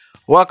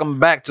Welcome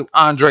back to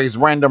Andre's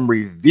Random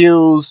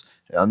Reviews.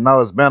 I know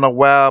it's been a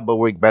while, but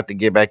we're about to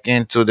get back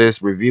into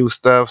this review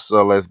stuff,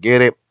 so let's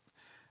get it.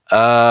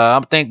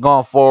 I think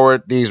going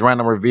forward, these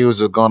random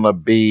reviews are gonna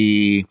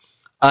be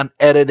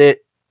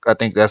unedited. I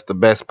think that's the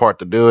best part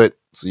to do it,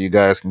 so you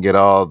guys can get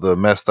all the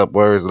messed up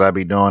words that I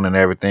be doing and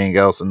everything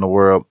else in the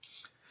world.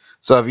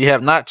 So if you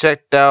have not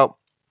checked out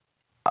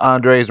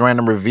Andre's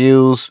Random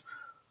Reviews,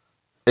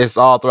 it's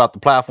all throughout the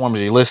platforms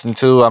you listen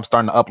to. I'm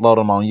starting to upload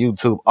them on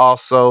YouTube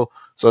also.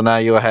 So now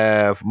you'll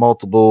have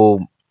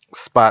multiple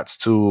spots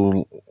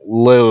to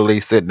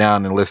literally sit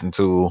down and listen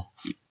to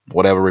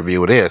whatever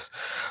review it is.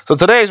 So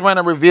today's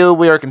random review,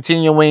 we are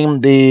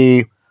continuing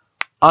the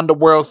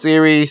Underworld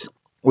series.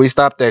 We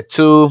stopped at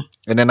 2,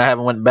 and then I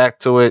haven't went back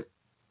to it.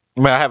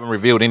 I mean, I haven't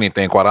reviewed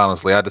anything, quite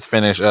honestly. I just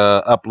finished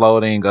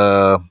uploading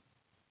an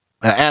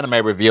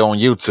anime review on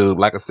YouTube.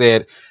 Like I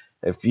said,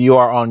 if you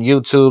are on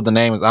YouTube, the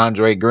name is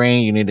Andre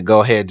Green. You need to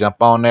go ahead and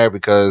jump on there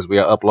because we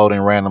are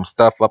uploading random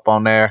stuff up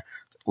on there,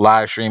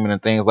 live streaming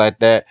and things like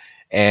that.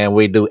 And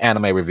we do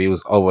anime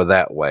reviews over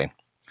that way.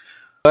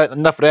 But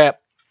enough of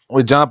that.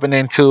 We're jumping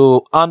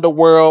into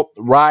Underworld: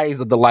 Rise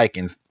of the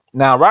Lycans.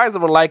 Now, Rise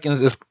of the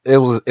Lycans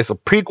it's a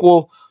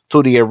prequel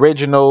to the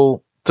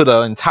original, to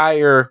the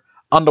entire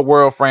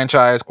Underworld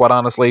franchise. Quite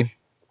honestly,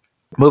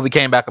 movie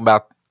came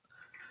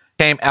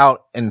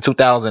out in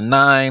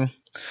 2009,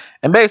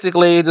 and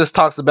basically it just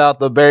talks about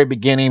the very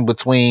beginning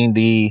between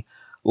the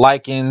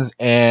Lycans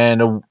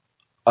and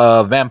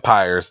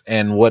vampires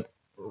and what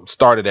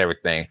started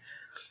everything.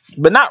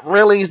 But not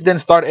really didn't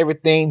start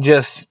everything,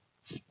 just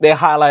they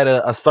highlight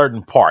a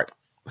certain part.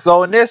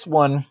 So in this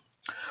one,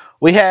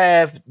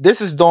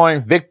 this is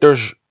during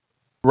Victor's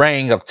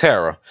reign of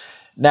terror.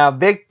 Now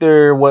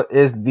Victor, what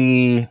is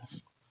the,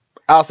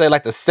 I'll say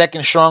like the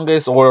second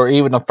strongest or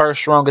even the first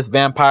strongest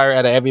vampire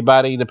out of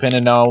everybody,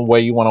 depending on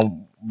where you want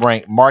to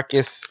rank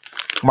Marcus.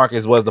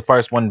 Marcus was the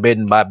first one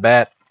bitten by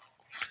bat.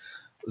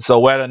 So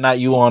whether or not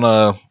you want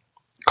to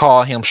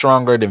call him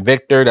stronger than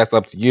Victor, that's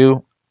up to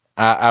you.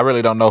 I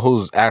really don't know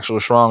who's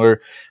actually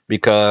stronger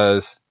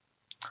because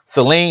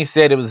Celine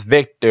said it was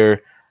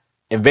Victor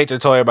and Victor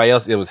told everybody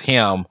else it was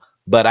him.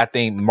 But I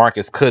think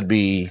Marcus could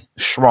be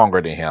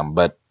stronger than him,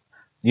 but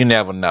you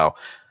never know.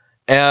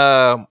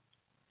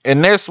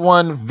 In this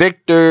one,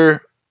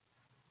 Victor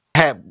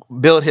had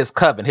built his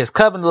coven. His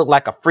coven looked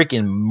like a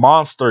freaking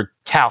monster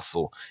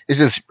castle. It's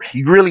just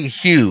really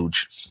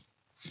huge.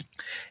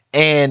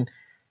 And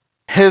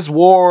his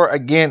war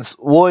against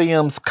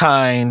William's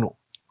kind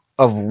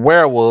of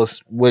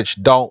werewolves,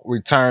 which don't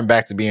return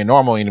back to being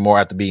normal anymore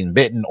after being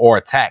bitten or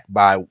attacked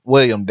by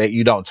William, that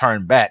you don't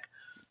turn back.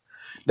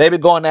 They've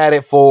been going at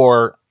it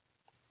for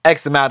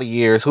X amount of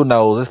years. Who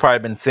knows? It's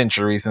probably been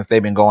centuries since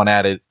they've been going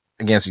at it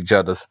against each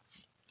other.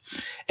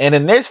 And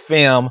in this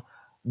film,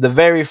 the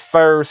very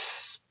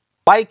first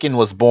Lycan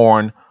was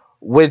born,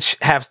 which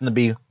happens to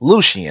be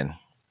Lucian.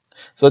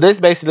 So this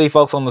basically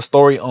focuses on the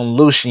story on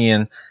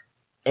Lucian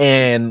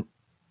and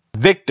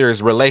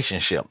Victor's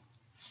relationship.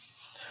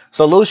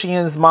 So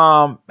Lucian's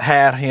mom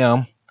had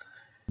him.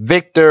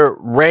 Victor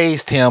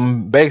raised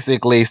him,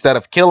 basically, instead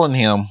of killing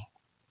him.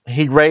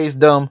 He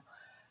raised him,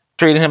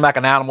 treated him like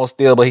an animal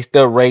still, but he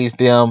still raised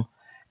him.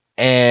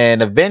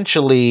 And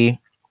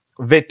eventually,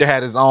 Victor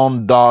had his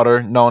own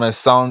daughter known as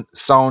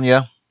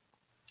Sonia.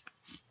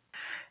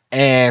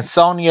 And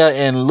Sonia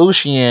and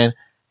Lucian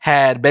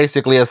had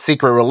basically a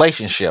secret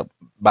relationship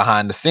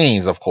behind the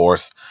scenes, of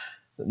course.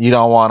 You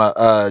don't want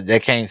to, they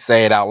can't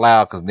say it out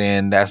loud because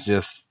then that's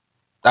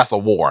a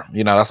war.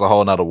 That's a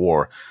whole nother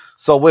war.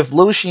 So with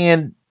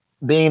Lucian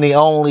being the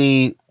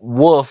only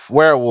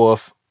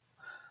werewolf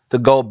to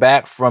go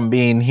back from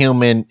being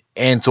human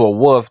into a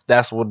wolf,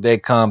 that's what they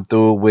come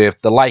through with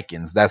the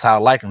Lycans. That's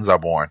how Lycans are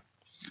born.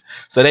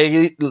 So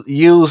they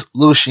use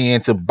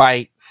Lucian to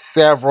bite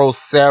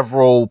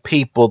several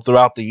people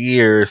throughout the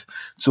years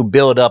to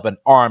build up an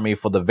army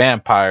for the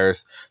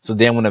vampires. So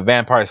then when the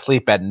vampires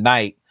sleep at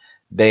night,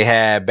 they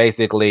have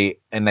basically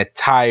an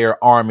entire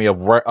army of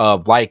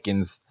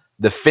Lycans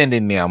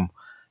defending them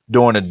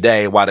during the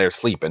day while they're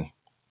sleeping.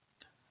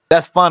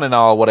 That's fun and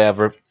all,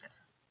 whatever.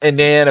 And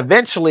then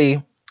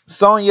eventually,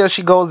 Sonya,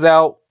 she goes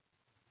out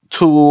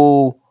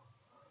to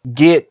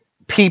get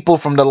people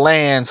from the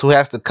lands who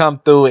has to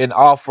come through and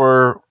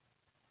offer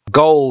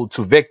gold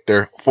to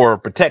Victor for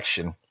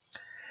protection.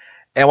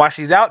 And while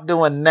she's out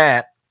doing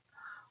that,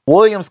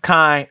 William's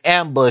kind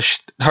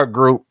ambushed her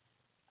group.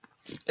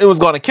 It was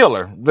going to kill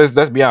her.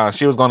 Let's be honest.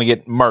 She was going to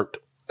get murked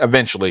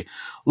eventually.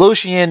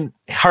 Lucian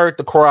heard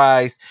the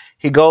cries.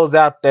 He goes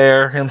out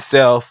there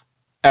himself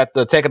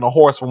after taking a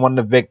horse from one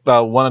of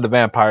the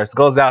vampires.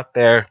 Goes out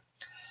there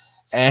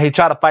and he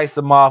tried to fight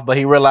them off, but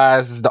he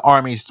realizes the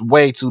army's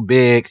way too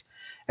big.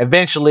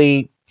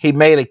 Eventually, he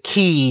made a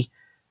key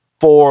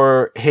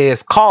for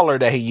his collar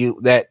that he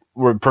used that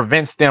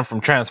prevents them from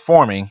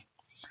transforming.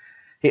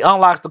 He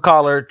unlocks the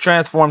collar,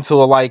 transforms to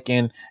a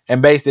Lycan,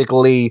 and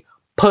basically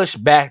push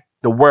back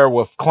the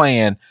werewolf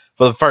clan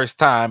for the first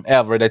time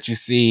ever that you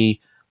see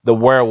the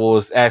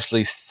werewolves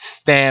actually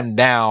stand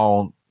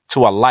down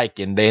to a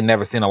Lycan. They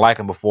never seen a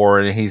Lycan before,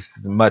 and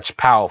he's much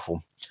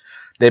powerful.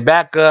 They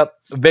back up.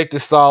 Victor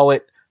saw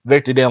it.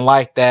 Victor didn't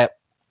like that.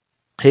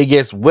 He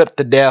gets whipped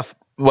to death.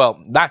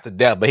 Well, not to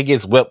death, but he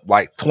gets whipped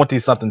like 20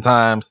 something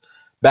times.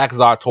 Back is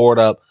all torn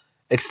up,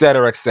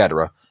 etc.,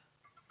 etc.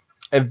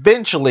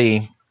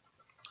 Eventually,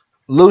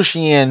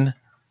 Lucian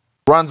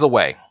runs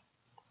away.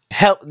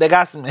 They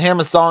got him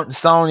and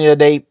Sonya.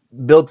 They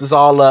built this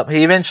all up.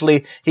 He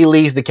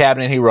leaves the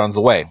cabin and he runs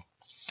away.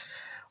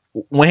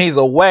 When he's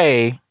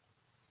away,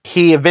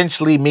 he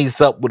eventually meets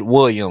up with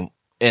William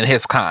and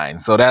his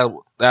kind. So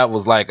that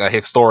was like a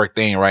historic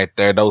thing right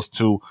there. Those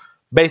two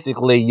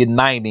basically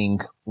uniting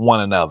one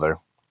another.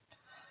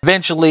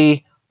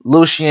 Eventually,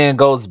 Lucian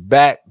goes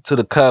back to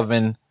the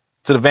coven,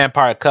 to the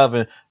vampire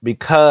coven,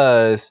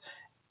 because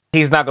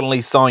he's not going to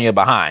leave Sonya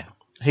behind.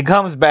 He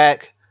comes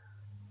back.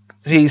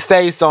 He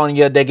saves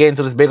Sonya. They get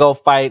into this big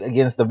old fight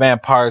against the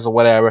vampires or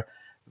whatever.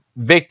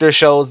 Victor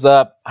shows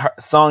up.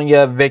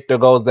 Sonya, Victor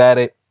goes at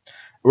it.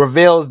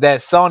 Reveals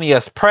that Sonya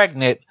is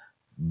pregnant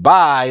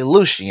by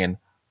Lucian,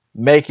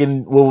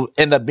 will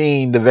end up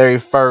being the very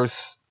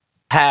first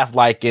half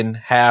Lycan,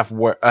 half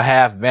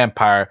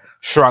vampire,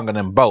 stronger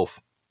than both.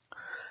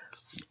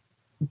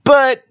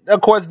 But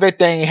of course,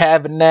 Victor ain't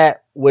having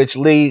that, which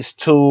leads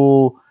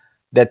to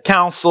the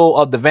council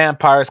of the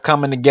vampires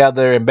coming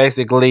together and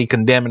basically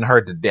condemning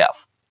her to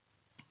death.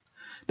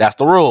 That's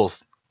the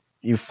rules.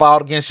 You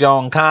fought against your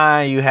own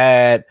kind. You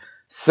had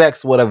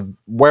sex with a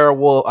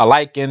werewolf, a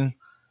Lycan,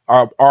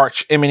 or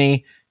arch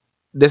enemy.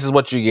 This is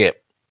what you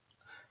get.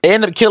 They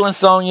end up killing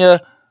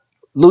Sonya.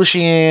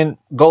 Lucian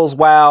goes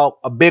wild.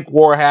 A big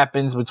war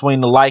happens between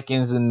the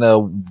Lycans and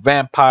the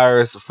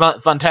vampires.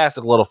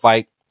 Fantastic little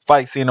fight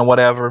scene or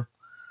whatever.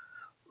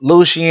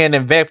 Lucian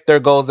and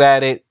Victor goes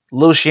at it.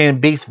 Lucian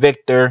beats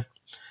Victor,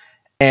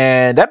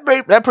 and that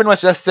pretty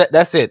much that's it.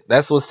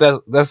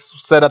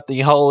 That's set up the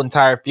whole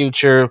entire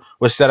future.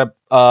 Which set up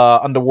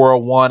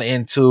Underworld 1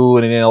 and 2,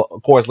 and then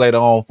of course later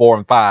on 4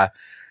 and 5.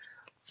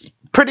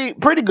 Pretty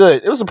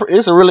good.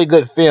 It's a really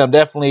good film.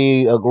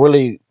 Definitely a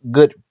really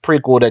good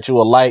prequel that you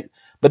will like.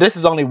 But this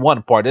is only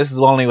one part. This is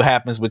only what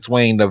happens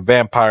between the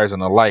vampires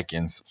and the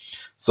Lycans.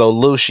 So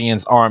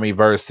Lucian's army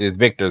versus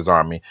Victor's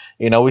army.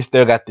 We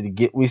still got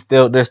to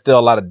there's still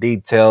a lot of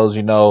details.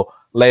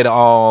 Later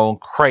on,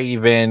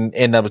 Craven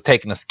ended up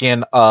taking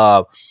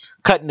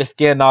cutting the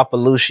skin off of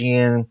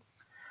Lucian.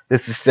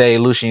 This is say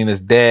Lucian is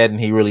dead and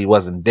he really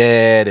wasn't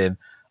dead, and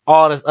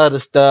all this other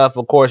stuff.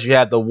 Of course, you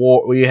had the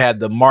war. You had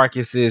the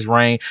Marcus's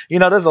reign.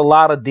 There's a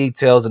lot of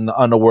details in the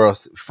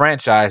Underworld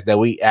franchise that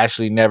we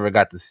actually never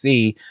got to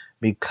see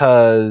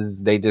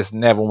because they just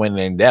never went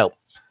in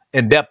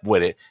depth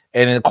with it.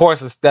 And of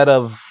course, instead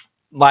of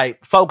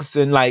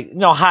focusing,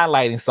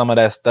 highlighting some of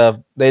that stuff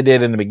they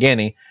did in the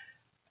beginning,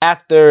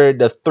 after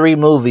the 3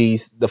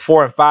 movies, the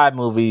 4 and 5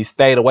 movies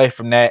stayed away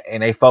from that,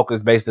 and they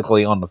focused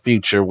basically on the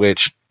future,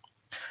 which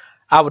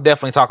I would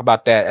definitely talk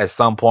about that at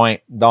some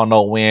point. Don't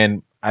know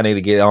when. I need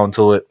to get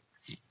onto it.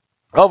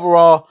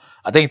 Overall,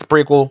 I think the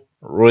prequel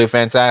really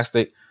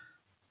fantastic.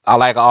 I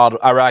like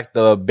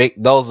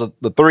those are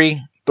the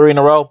three in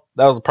a row.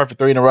 That was a perfect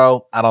 3 in a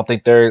row. I don't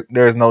think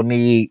there's no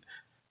need.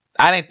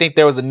 I didn't think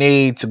there was a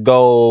need to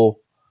go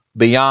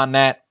beyond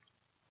that.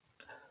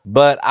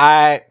 But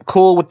I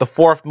cool with the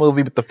 4th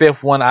movie, but the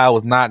 5th one I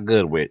was not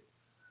good with.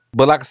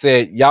 But like I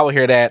said, y'all will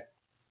hear that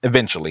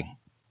eventually.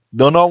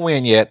 Don't know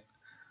when yet.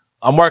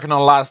 I'm working on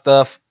a lot of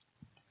stuff,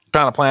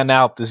 trying to plan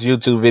out this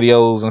YouTube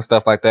videos and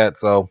stuff like that.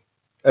 So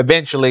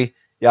eventually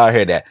y'all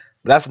hear that.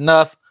 But that's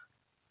enough.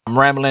 I'm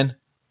rambling.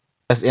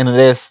 That's the end of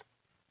this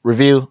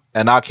review,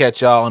 and I'll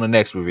catch y'all on the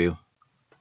next review.